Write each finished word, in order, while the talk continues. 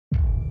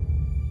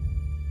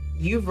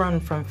You've run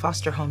from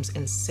foster homes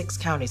in 6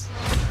 counties.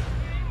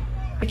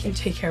 I can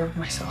take care of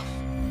myself.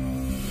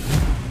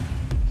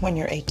 When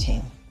you're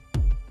 18,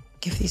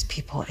 give these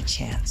people a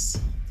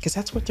chance, because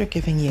that's what they're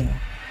giving you.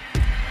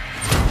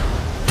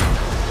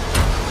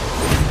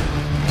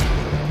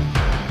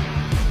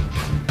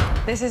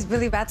 This is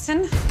Billy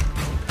Batson.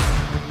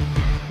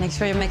 Make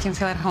sure you make him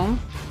feel at home.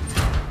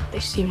 They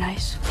seem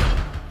nice,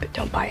 but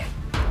don't buy it.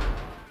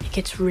 It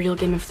gets real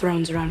Game of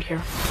Thrones around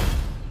here.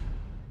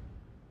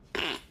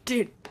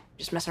 Dude,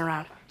 just messing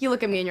around. You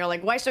look at me and you're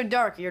like, why so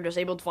dark? You're a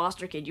disabled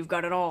foster kid. You've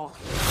got it all.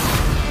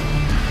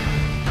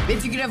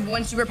 If you could have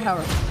one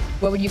superpower,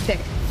 what would you pick?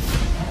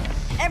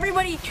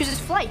 Everybody chooses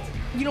flight.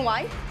 You know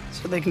why?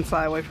 So they can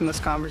fly away from this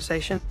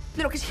conversation?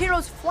 No, because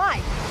heroes fly.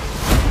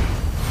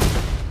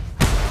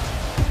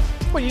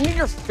 What, you need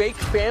your fake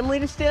family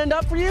to stand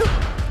up for you?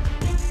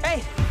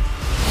 Hey!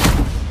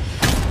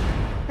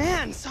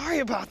 Man, sorry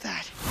about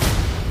that.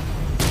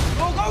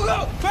 Go, go,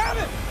 go! Grab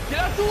it! Get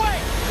out the way!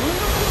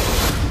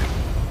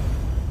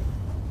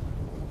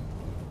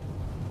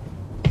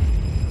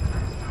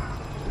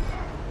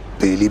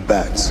 Billy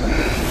Batson,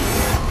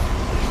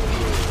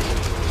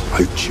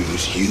 I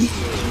choose you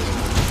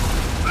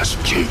as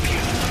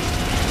champion.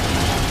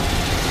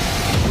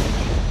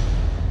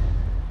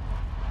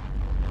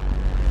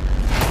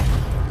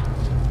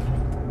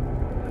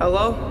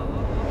 Hello?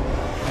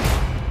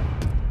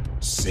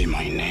 Say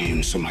my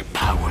name so my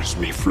powers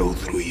may flow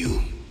through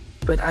you.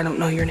 But I don't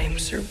know your name,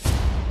 sir.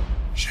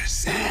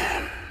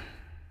 SHAZAM.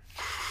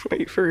 Are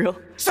you for real?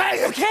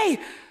 Say, okay!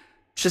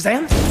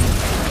 SHAZAM?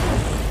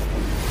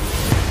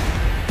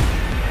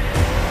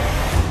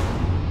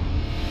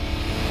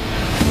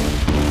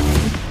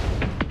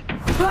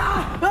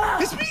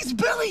 This means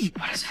Billy!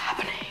 What is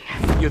happening?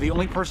 You're the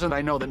only person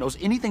I know that knows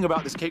anything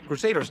about this Cape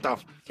Crusader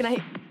stuff. Can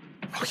I...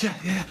 Oh,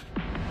 yeah.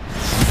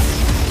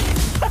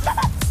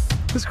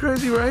 That's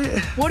crazy, right?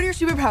 What are your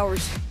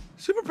superpowers?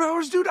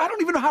 Superpowers, dude? I don't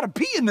even know how to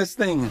pee in this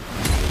thing.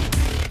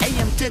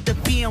 AM to the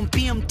PM,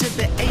 PM to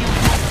the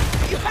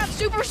AM. You have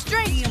super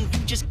strength. PM,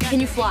 you just got. Can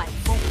you fly?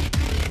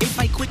 If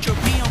I quit your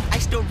PM, I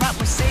still rock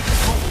Mercedes.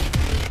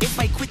 If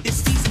I quit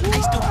this season,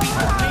 I still be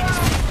the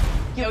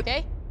greatest. You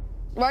okay?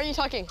 Why are you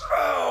talking?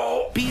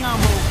 Be on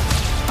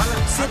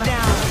move. Sit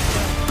down.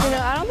 You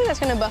know, I don't think that's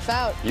gonna buff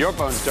out. Your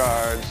phone's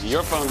charged.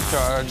 Your phone's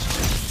charged.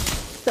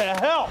 What the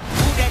hell?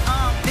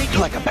 You're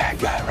like a bad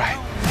guy, right?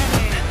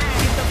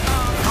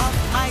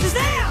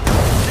 SHAZAM!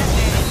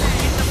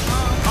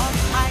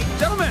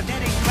 Gentlemen!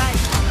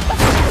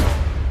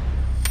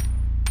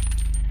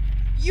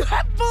 You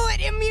have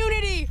bullet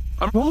immunity!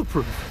 I'm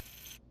bulletproof.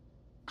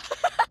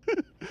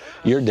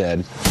 You're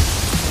dead.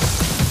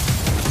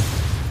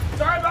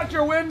 Sorry about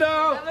your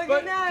window,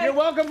 but you're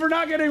welcome for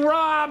not getting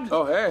robbed.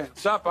 Oh, hey,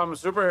 what's up? I'm a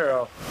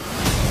superhero.